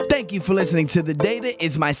Thank you for listening to the Data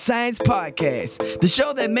is My Science podcast, the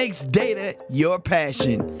show that makes data your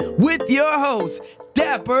passion, with your host,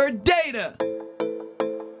 Dapper Data.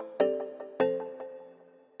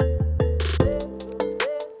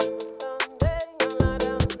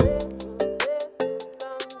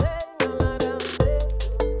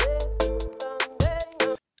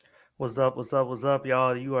 What's up,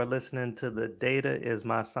 y'all? You are listening to the Data is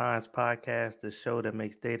My Science podcast, the show that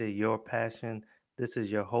makes data your passion. This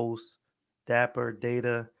is your host, Dapper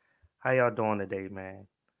Data. How y'all doing today, man?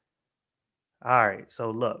 All right,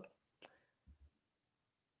 so look,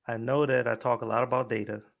 I know that I talk a lot about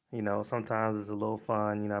data. Sometimes it's a little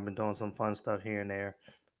fun. I've been doing some fun stuff here and there.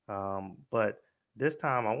 But this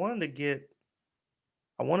time I wanted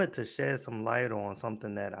to shed some light on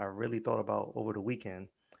something that I really thought about over the weekend.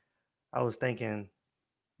 I was thinking,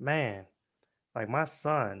 man, like my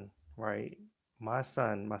son, right? My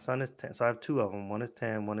son is 10. So I have two of them. One is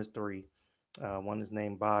 10, one is 3. One is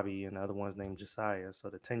named Bobby, and the other one's named Josiah. So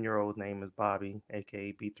the 10-year-old name is Bobby,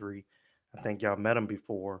 aka B3. I think y'all met him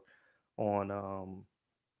before on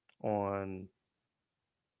on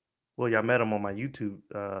well, y'all met him on my YouTube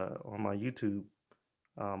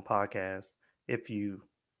podcast. If you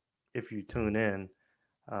if you tune in,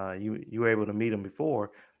 you were able to meet him before,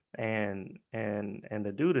 and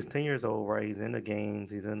the dude is 10 years old, right? He's in the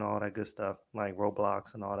games, he's in all that good stuff like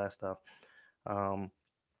Roblox and all that stuff. Um,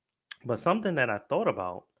 but something that I thought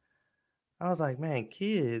about, I was like, man,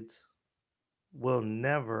 kids will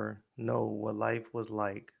never know what life was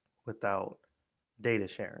like without data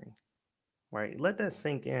sharing, right? Let that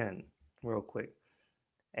sink in real quick,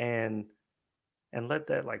 and let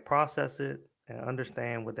that like process it and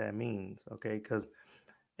understand what that means, okay? Because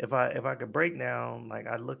if I could break down, like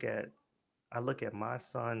I look at my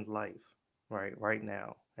son's life right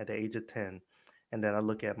now at the age of 10, and then I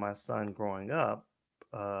look at my son growing up,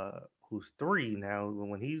 uh, who's 3 now.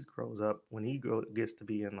 When he grows up, gets to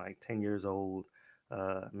be in like 10 years old,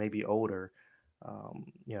 maybe older,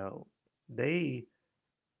 you know, they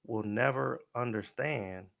will never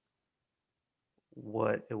understand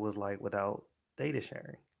what it was like without data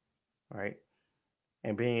sharing, right?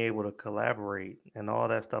 And being able to collaborate and all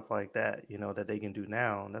that stuff like that, that they can do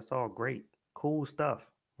now. And that's all great, cool stuff,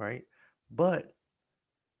 right? But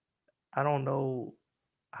I don't know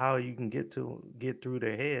how you can get through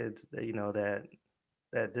their heads that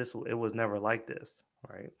it was never like this,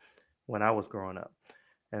 right? When I was growing up.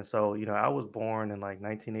 And so, I was born in like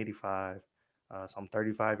 1985, so I'm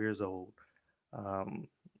 35 years old. Um,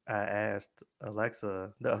 I asked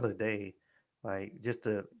Alexa the other day, like just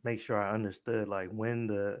to make sure I understood, like when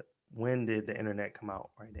did the internet come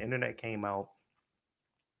out? Right, the internet came out.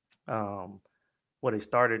 Um, they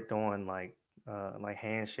started doing like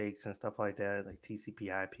handshakes and stuff like that, like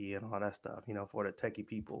TCP/IP and all that stuff, for the techie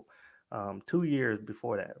people. 2 years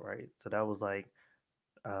before that, right? So that was like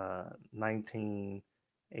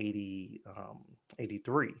 1980,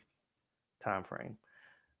 83 time frame.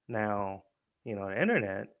 Now, the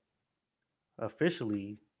internet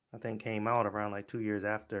officially, I think, came out around like 2 years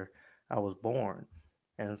after I was born.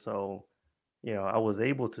 And so, I was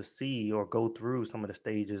able to see or go through some of the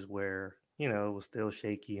stages where, it was still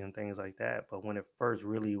shaky and things like that. But when it first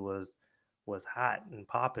really was hot and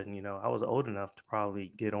popping, I was old enough to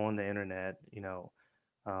probably get on the internet,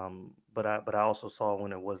 but I also saw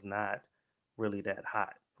when it was not really that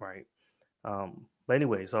hot, right? But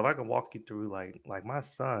anyway, so if I can walk you through like my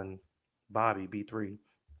son, Bobby B3,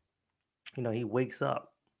 he wakes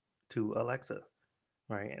up to Alexa,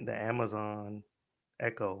 right? And the Amazon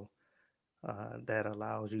Echo, that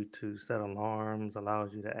allows you to set alarms,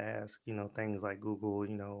 allows you to ask, things like Google,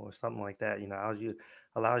 or something like that.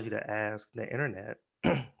 Allows you to ask the internet,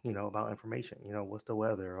 about information. What's the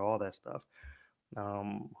weather, all that stuff.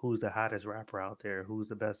 Who's the hottest rapper out there? Who's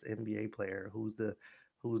the best NBA player? Who's the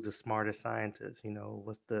smartest scientist?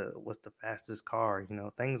 What's the fastest car?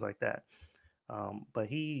 Things like that. But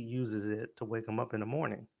he uses it to wake him up in the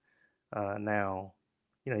morning. Now,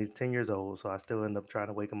 he's 10 years old, so I still end up trying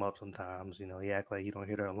to wake him up sometimes. He act like he don't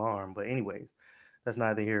hear the alarm. But anyways, that's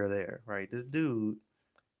neither here or there, right? This dude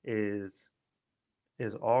is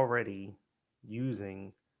is already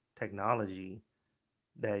using technology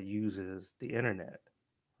that uses the internet,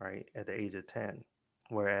 right, at the age of 10.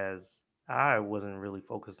 Whereas I wasn't really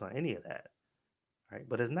focused on any of that, right?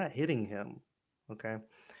 But it's not hitting him, okay?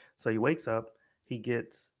 So he wakes up, he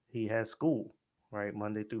has school, right,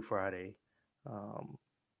 Monday through Friday. Um,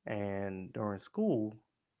 and during school,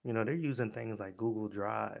 they're using things like Google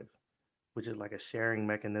Drive, which is like a sharing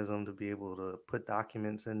mechanism to be able to put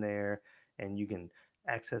documents in there, and you can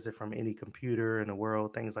access it from any computer in the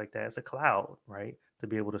world, things like that. It's a cloud, right? to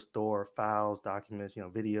be able to store files, documents,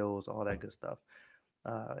 videos, all that good stuff.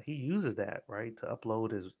 He uses that, right, to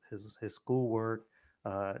upload his schoolwork.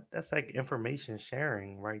 That's like information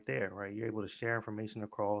sharing right there, right? You're able to share information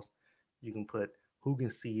across. You can put who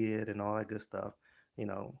can see it and all that good stuff.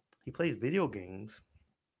 He plays video games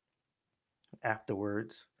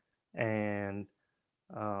afterwards, and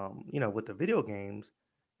with the video games,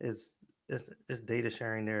 is it's data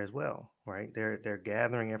sharing there as well, right? They're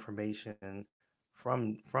gathering information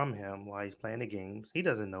from him while he's playing the games. He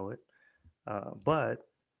doesn't know it, but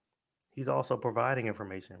he's also providing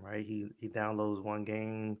information, right? He downloads one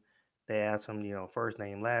game. They ask him, first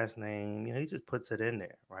name, last name. He just puts it in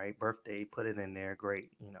there, right? Birthday, put it in there,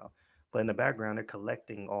 great. But in the background, they're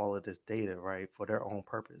collecting all of this data, right, for their own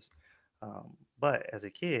purpose. But as a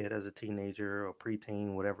kid, as a teenager or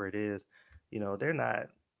preteen, whatever it is, they're not,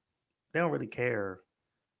 they don't really care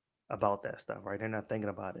about that stuff, right? They're not thinking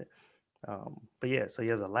about it. But yeah, so he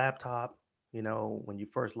has a laptop. When you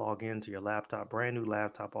first log into your laptop, brand new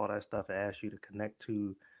laptop, all that stuff, it asks you to connect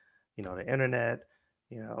to, the internet,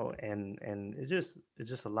 and it's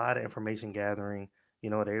just a lot of information gathering.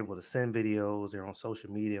 They're able to send videos, they're on social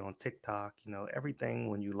media, on TikTok, everything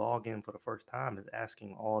when you log in for the first time is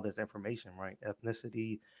asking all this information, right?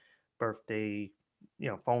 Ethnicity, birthday,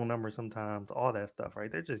 phone number sometimes, all that stuff,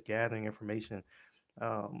 right? They're just gathering information.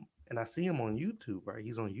 And I see him on YouTube, right?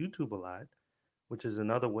 He's on YouTube a lot, which is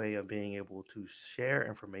another way of being able to share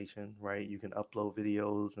information, right? You can upload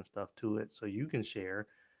videos and stuff to it so you can share,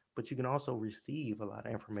 but you can also receive a lot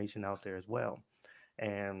of information out there as well.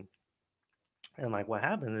 And like what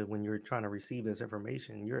happens is when you're trying to receive this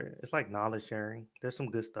information, it's like knowledge sharing. There's some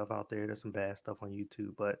good stuff out there, there's some bad stuff on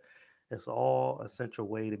YouTube, but it's all a central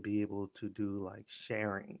way to be able to do like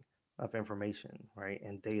sharing of information, right?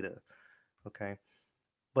 And data. Okay.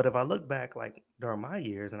 But if I look back like during my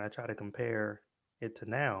years and I try to compare it to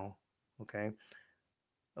now, okay,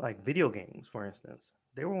 like video games, for instance,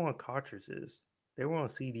 they were on cartridges, they were on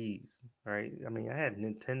CDs, right? I mean, I had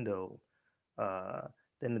Nintendo, uh,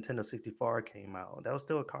 then Nintendo 64 came out. That was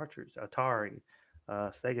still a cartridge. Atari,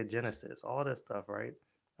 Sega Genesis, all that stuff, right?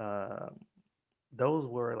 Uh, those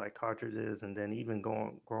were like cartridges, and then even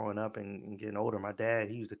growing up and getting older, my dad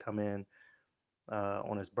he used to come in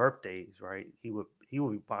on his birthdays, right? He would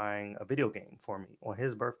be buying a video game for me on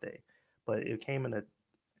his birthday, but it came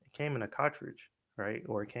in a cartridge, right?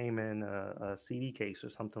 Or it came in a CD case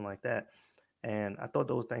or something like that. And I thought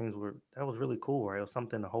those things that was really cool, right? It was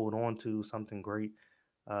something to hold on to, something great.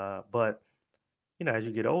 But as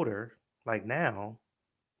you get older, like now,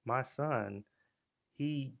 my son,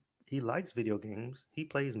 he he likes video games. He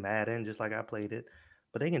plays Madden just like I played it,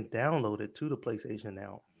 but they can download it to the PlayStation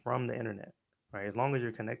now from the internet, right? As long as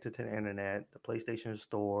you're connected to the internet, the PlayStation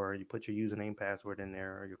Store, you put your username, password in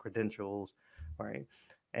there, or your credentials, right?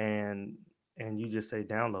 And you just say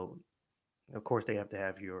download. Of course, they have to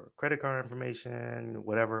have your credit card information,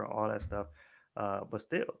 whatever, all that stuff. But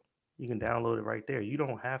still, you can download it right there. You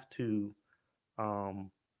don't have to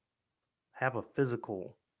um, have a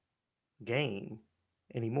physical game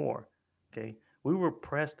anymore. Okay. We were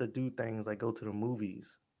pressed to do things like go to the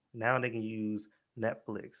movies. Now they can use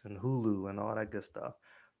Netflix and Hulu and all that good stuff.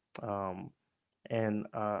 Um, and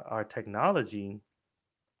our technology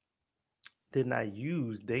did not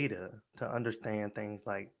use data to understand things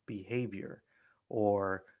like behavior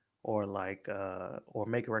or or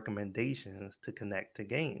make recommendations to connect to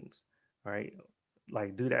games, right?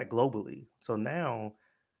 Like do that globally. So now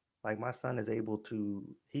like my son is able to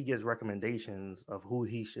he gets recommendations of who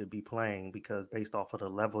he should be playing because based off of the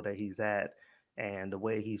level that he's at and the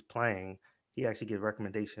way he's playing, he actually gets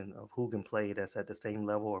recommendation of who can play that's at the same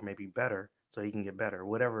level or maybe better so he can get better,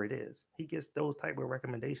 whatever it is. He gets those type of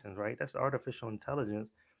recommendations, right? That's artificial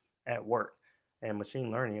intelligence at work and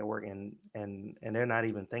machine learning at work, and they're not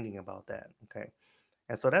even thinking about that. Okay.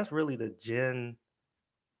 And so that's really the gen,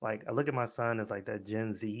 like I look at my son as like that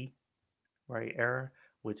Gen Z, right, era,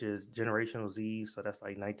 which is generational Z. So that's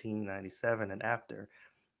like 1997 and after.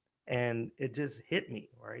 And it just hit me,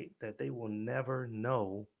 right, that they will never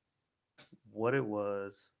know what it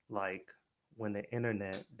was like when the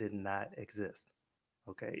internet did not exist.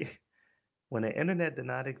 Okay. When the internet did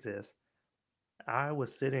not exist, I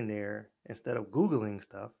was sitting there instead of Googling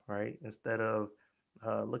stuff, right? Instead of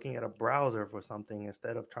looking at a browser for something,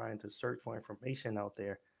 instead of trying to search for information out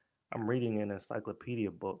there, I'm reading an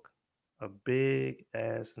encyclopedia book, a big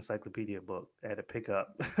ass encyclopedia book. I had to pick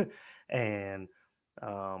up and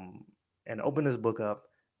um, open this book up,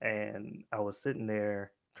 and I was sitting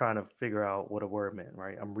there trying to figure out what a word meant.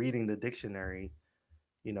 Right, I'm reading the dictionary,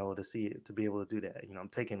 to see it, to be able to do that. I'm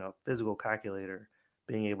taking a physical calculator,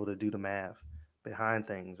 being able to do the math. behind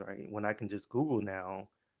things, right? When I can just Google now,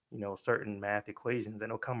 certain math equations and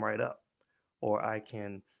it'll come right up. Or I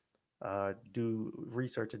can do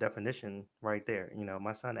research a definition right there.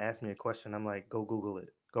 My son asked me a question. I'm like, go Google it,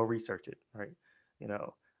 go research it, right? You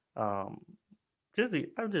know, um,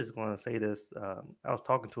 I'm just going to say this. I was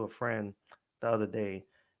talking to a friend the other day,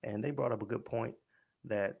 and they brought up a good point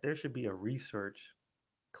that there should be a research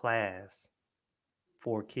class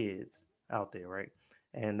for kids out there, right?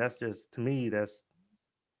 And that's just, to me,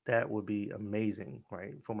 that would be amazing,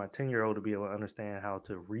 right? For my 10-year-old to be able to understand how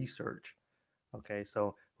to research. Okay,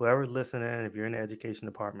 so whoever's listening, if you're in the education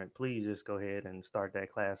department, please just go ahead and start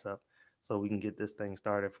that class up so we can get this thing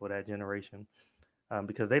started for that generation,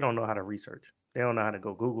 because they don't know how to research. They don't know how to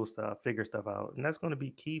go Google stuff, figure stuff out. And that's going to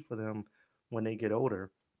be key for them when they get older.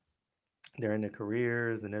 They're in their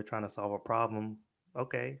careers and they're trying to solve a problem.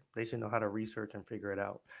 Okay, they should know how to research and figure it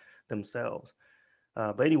out themselves.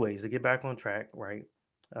 But anyways, to get back on track, right?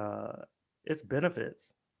 Uh, it's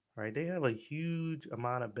benefits, right? They have a huge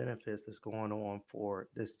amount of benefits that's going on for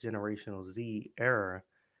this generational Z era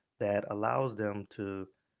that allows them to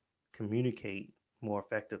communicate more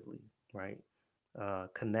effectively, right?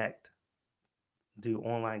 Connect, do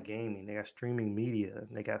online gaming. They got streaming media.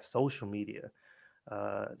 They got social media.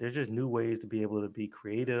 There's just new ways to be able to be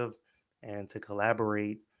creative and to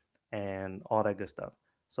collaborate and all that good stuff.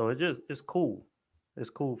 So it's cool. It's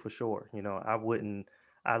cool for sure. I wouldn't.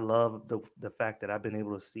 I love the fact that I've been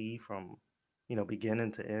able to see from,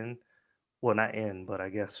 beginning to end. Well, not end, but I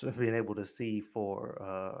guess being able to see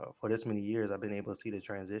for this many years, I've been able to see the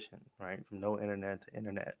transition, right, from no internet to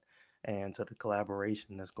internet, and to the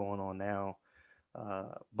collaboration that's going on now.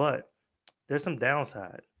 But there's some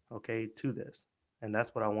downside, okay, to this, and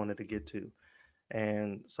that's what I wanted to get to.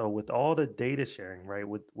 And so with all the data sharing, right,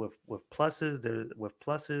 with pluses,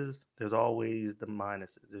 there's always the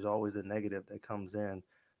minuses. There's always a negative that comes in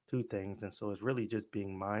to things, and so it's really just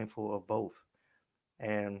being mindful of both,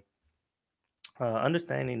 and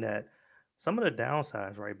understanding that some of the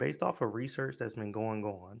downsides, right, based off of research that's been going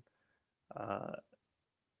on, uh,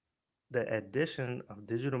 the addition of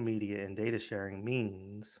digital media and data sharing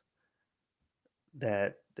means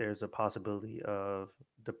that there's a possibility of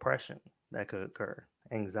depression that could occur,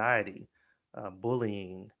 anxiety,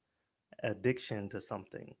 bullying, addiction to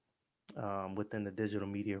something within the digital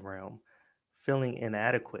media realm, feeling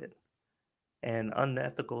inadequate, and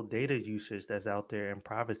unethical data usage that's out there and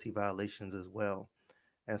privacy violations as well.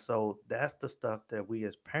 And so that's the stuff that we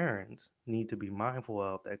as parents need to be mindful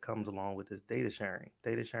of that comes along with this data sharing.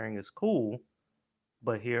 Data sharing is cool,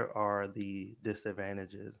 but here are the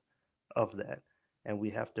disadvantages of that. And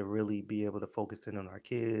we have to really be able to focus in on our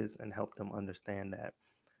kids and help them understand that.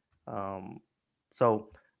 Um,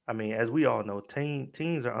 so, I mean, as we all know,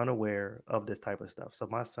 teens are unaware of this type of stuff. So,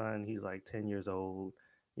 my son, he's like 10 years old.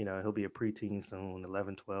 He'll be a preteen soon,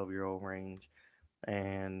 11, 12-year-old range.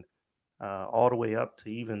 And all the way up to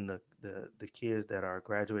even the kids that are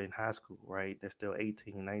graduating high school, right? They're still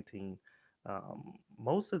 18, 19.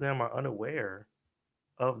 Most of them are unaware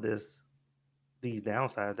of these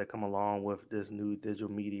downsides that come along with this new digital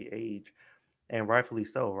media age, and rightfully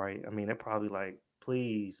so, right? I mean, they're probably like,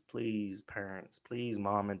 please, please, parents, please,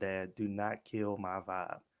 mom and dad, do not kill my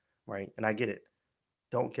vibe, right? And I get it,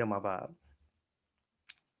 don't kill my vibe,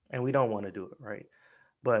 and we don't want to do it, right?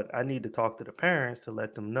 But I need to talk to the parents to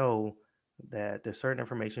let them know that there's certain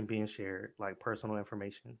information being shared, like personal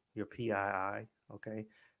information, your PII, okay?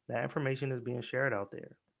 That information is being shared out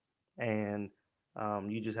there. And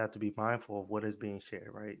you just have to be mindful of what is being shared,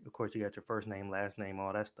 right? Of course, you got your first name, last name,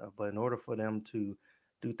 all that stuff. But in order for them to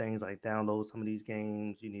do things like download some of these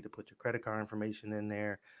games, you need to put your credit card information in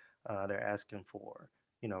there. They're asking for,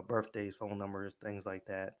 birthdays, phone numbers, things like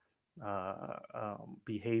that.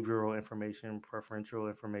 Behavioral information, preferential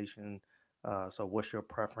information. So, what's your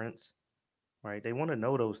preference, right? They want to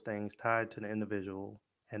know those things tied to the individual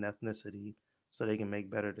and ethnicity so they can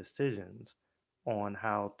make better decisions on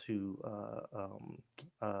how to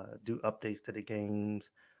do updates to the games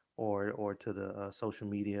or to the social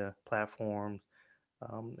media platforms.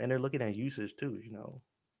 And they're looking at usage too,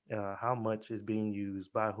 how much is being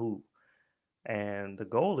used by who. And the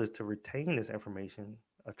goal is to retain this information,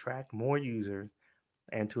 attract more users,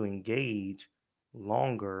 and to engage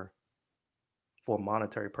longer for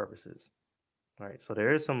monetary purposes. Right. So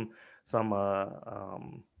there is some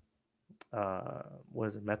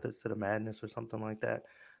was it methods to the madness or something like that.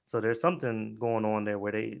 So there's something going on there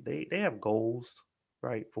where they have goals,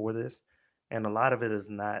 right, for this, and a lot of it is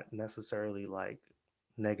not necessarily like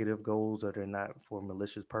negative goals, or they're not for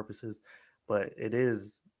malicious purposes, but it is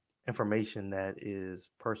information that is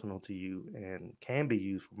personal to you and can be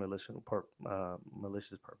used for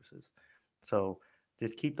malicious purposes. So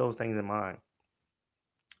just keep those things in mind.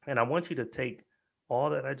 And I want you to take all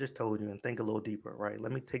that I just told you and think a little deeper, right?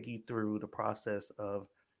 Let me take you through the process of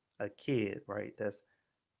a kid, right? That's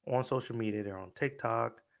on social media. They're on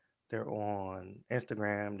TikTok, they're on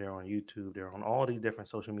Instagram, they're on YouTube, they're on all these different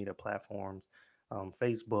social media platforms,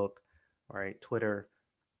 Facebook, right? Twitter.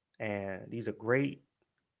 And these are great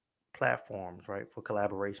platforms, right, for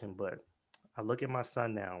collaboration. But I look at my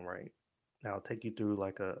son now, right? Now I'll take you through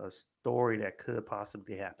like a story that could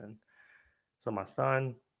possibly happen. So my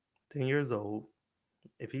son, 10 years old,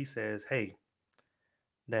 if he says, hey,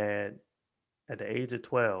 dad, at the age of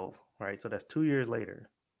 12, right? So that's 2 years later,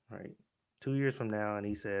 right? 2 years from now, and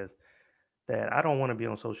he says, dad, I don't want to be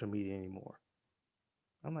on social media anymore.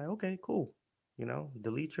 I'm like, okay, cool.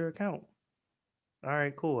 Delete your account. All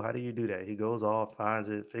right, cool. How do you do that? He goes off, finds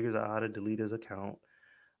it, figures out how to delete his account.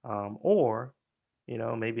 Or,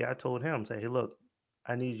 maybe I told him, say, hey, look,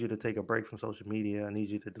 I need you to take a break from social media. I need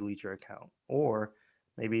you to delete your account. Or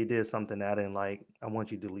maybe he did something that I didn't like. I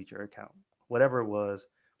want you to delete your account. Whatever it was,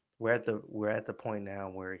 we're at the point now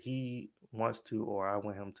where he wants to, or I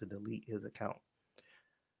want him to delete his account.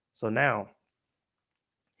 So now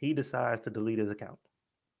he decides to delete his account.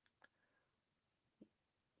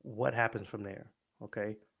 What happens from there?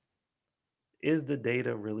 Okay. Is the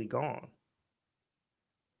data really gone?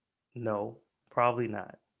 No, probably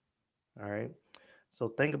not. All right. So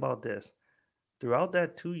think about this. Throughout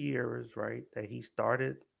that 2 years, right, that he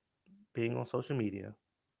started being on social media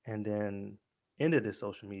and then ended his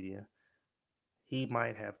social media, he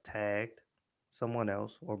might have tagged someone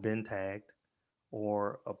else or been tagged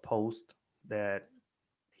or a post that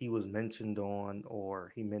he was mentioned on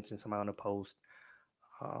or he mentioned somehow in a post.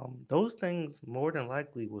 Those things more than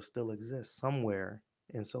likely will still exist somewhere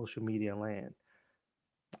in social media land.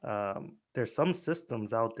 There's some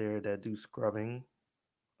systems out there that do scrubbing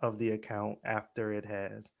of the account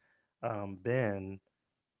um, been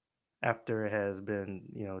after it has been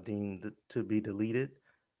deemed to be deleted.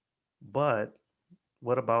 But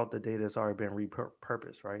what about the data that's already been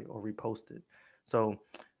repurposed, right, or reposted? So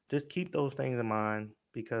just keep those things in mind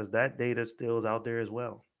because that data still is out there as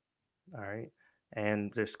well. All right.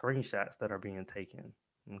 And there's screenshots that are being taken.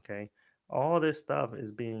 Okay. All this stuff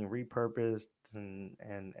is being repurposed and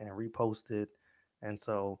reposted. And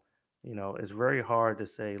so, it's very hard to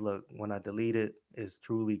say, look, when I delete it, it's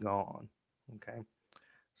truly gone. Okay.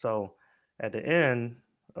 So at the end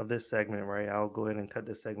of this segment, right, I'll go ahead and cut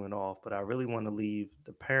this segment off, but I really want to leave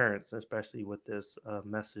the parents, especially with this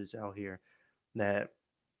message out here that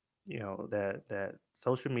that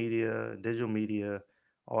social media, digital media,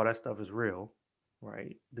 all that stuff is real,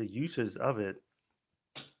 right? The uses of it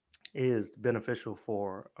is beneficial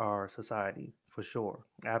for our society for sure,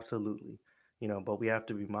 absolutely. But we have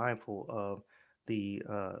to be mindful of the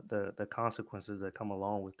consequences that come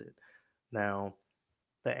along with it. Now,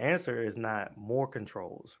 the answer is not more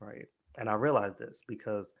controls, right? And I realize this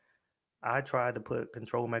because I tried to put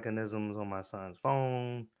control mechanisms on my son's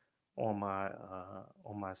phone, on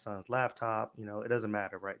my son's laptop. It doesn't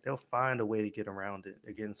matter, right? They'll find a way to get around it.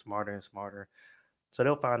 They're getting smarter and smarter, so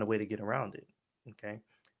they'll find a way to get around it. Okay,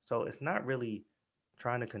 so it's not really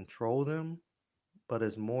trying to control them, but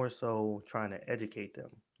it's more so trying to educate them.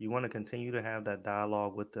 You want to continue to have that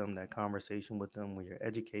dialogue with them, that conversation with them, when you're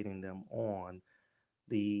educating them on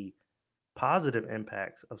the positive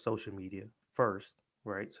impacts of social media first,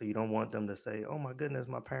 right? So you don't want them to say, "Oh my goodness,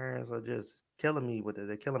 my parents are just killing me with it.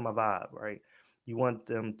 They're killing my vibe," right? You want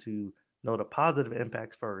them to know the positive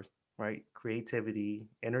impacts first, right? Creativity,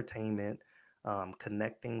 entertainment,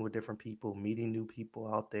 connecting with different people, meeting new people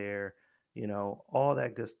out there, all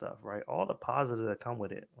that good stuff, right? All the positives that come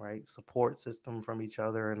with it, right? Support system from each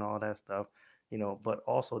other and all that stuff, but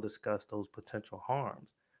also discuss those potential harms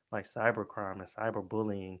like cybercrime and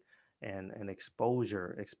cyberbullying and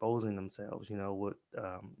exposing themselves,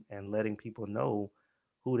 and letting people know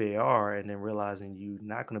who they are, and then realizing you're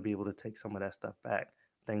not going to be able to take some of that stuff back.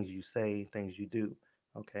 Things you say, things you do.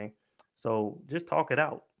 Okay, so just talk it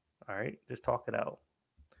out. All right, just talk it out.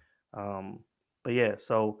 Um, but yeah,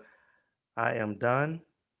 so I am done.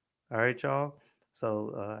 All right, y'all.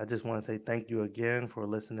 So I just want to say thank you again for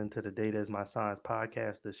listening to the Data is My Science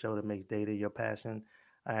podcast, the show that makes data your passion.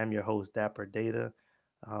 I am your host, Dapper Data.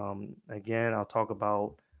 Again, I'll talk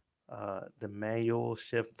about the Manual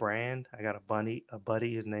Shift brand. I got a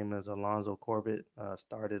buddy. His name is Alonzo Corbett.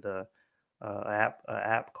 Started a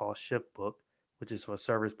app called ShiftBook, which is for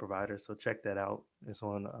service providers. So check that out. It's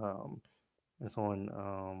on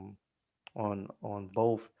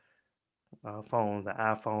both phones, the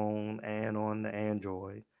iPhone and on the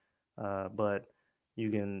Android. But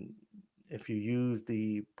you can, if you use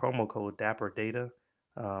the promo code Dapper Data,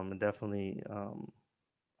 definitely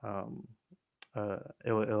um,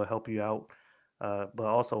 it'll help you out. But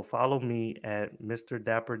also follow me at Mr.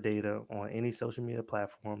 Dapper Data on any social media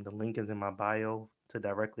platform. The link is in my bio to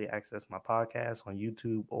directly access my podcast on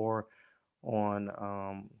YouTube or on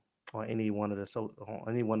any one of the on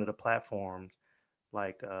any one of the platforms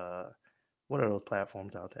like what are those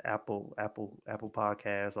platforms out there? Apple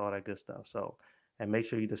Podcasts, all that good stuff. So, and make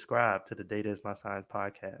sure you subscribe to the Data is My Science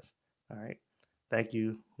podcast. All right. Thank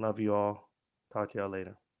you. Love you all. Talk to y'all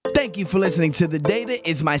later. Thank you for listening to the Data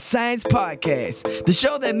is My Science podcast, the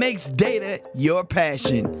show that makes data your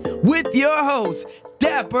passion, with your host,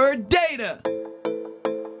 Dapper Data.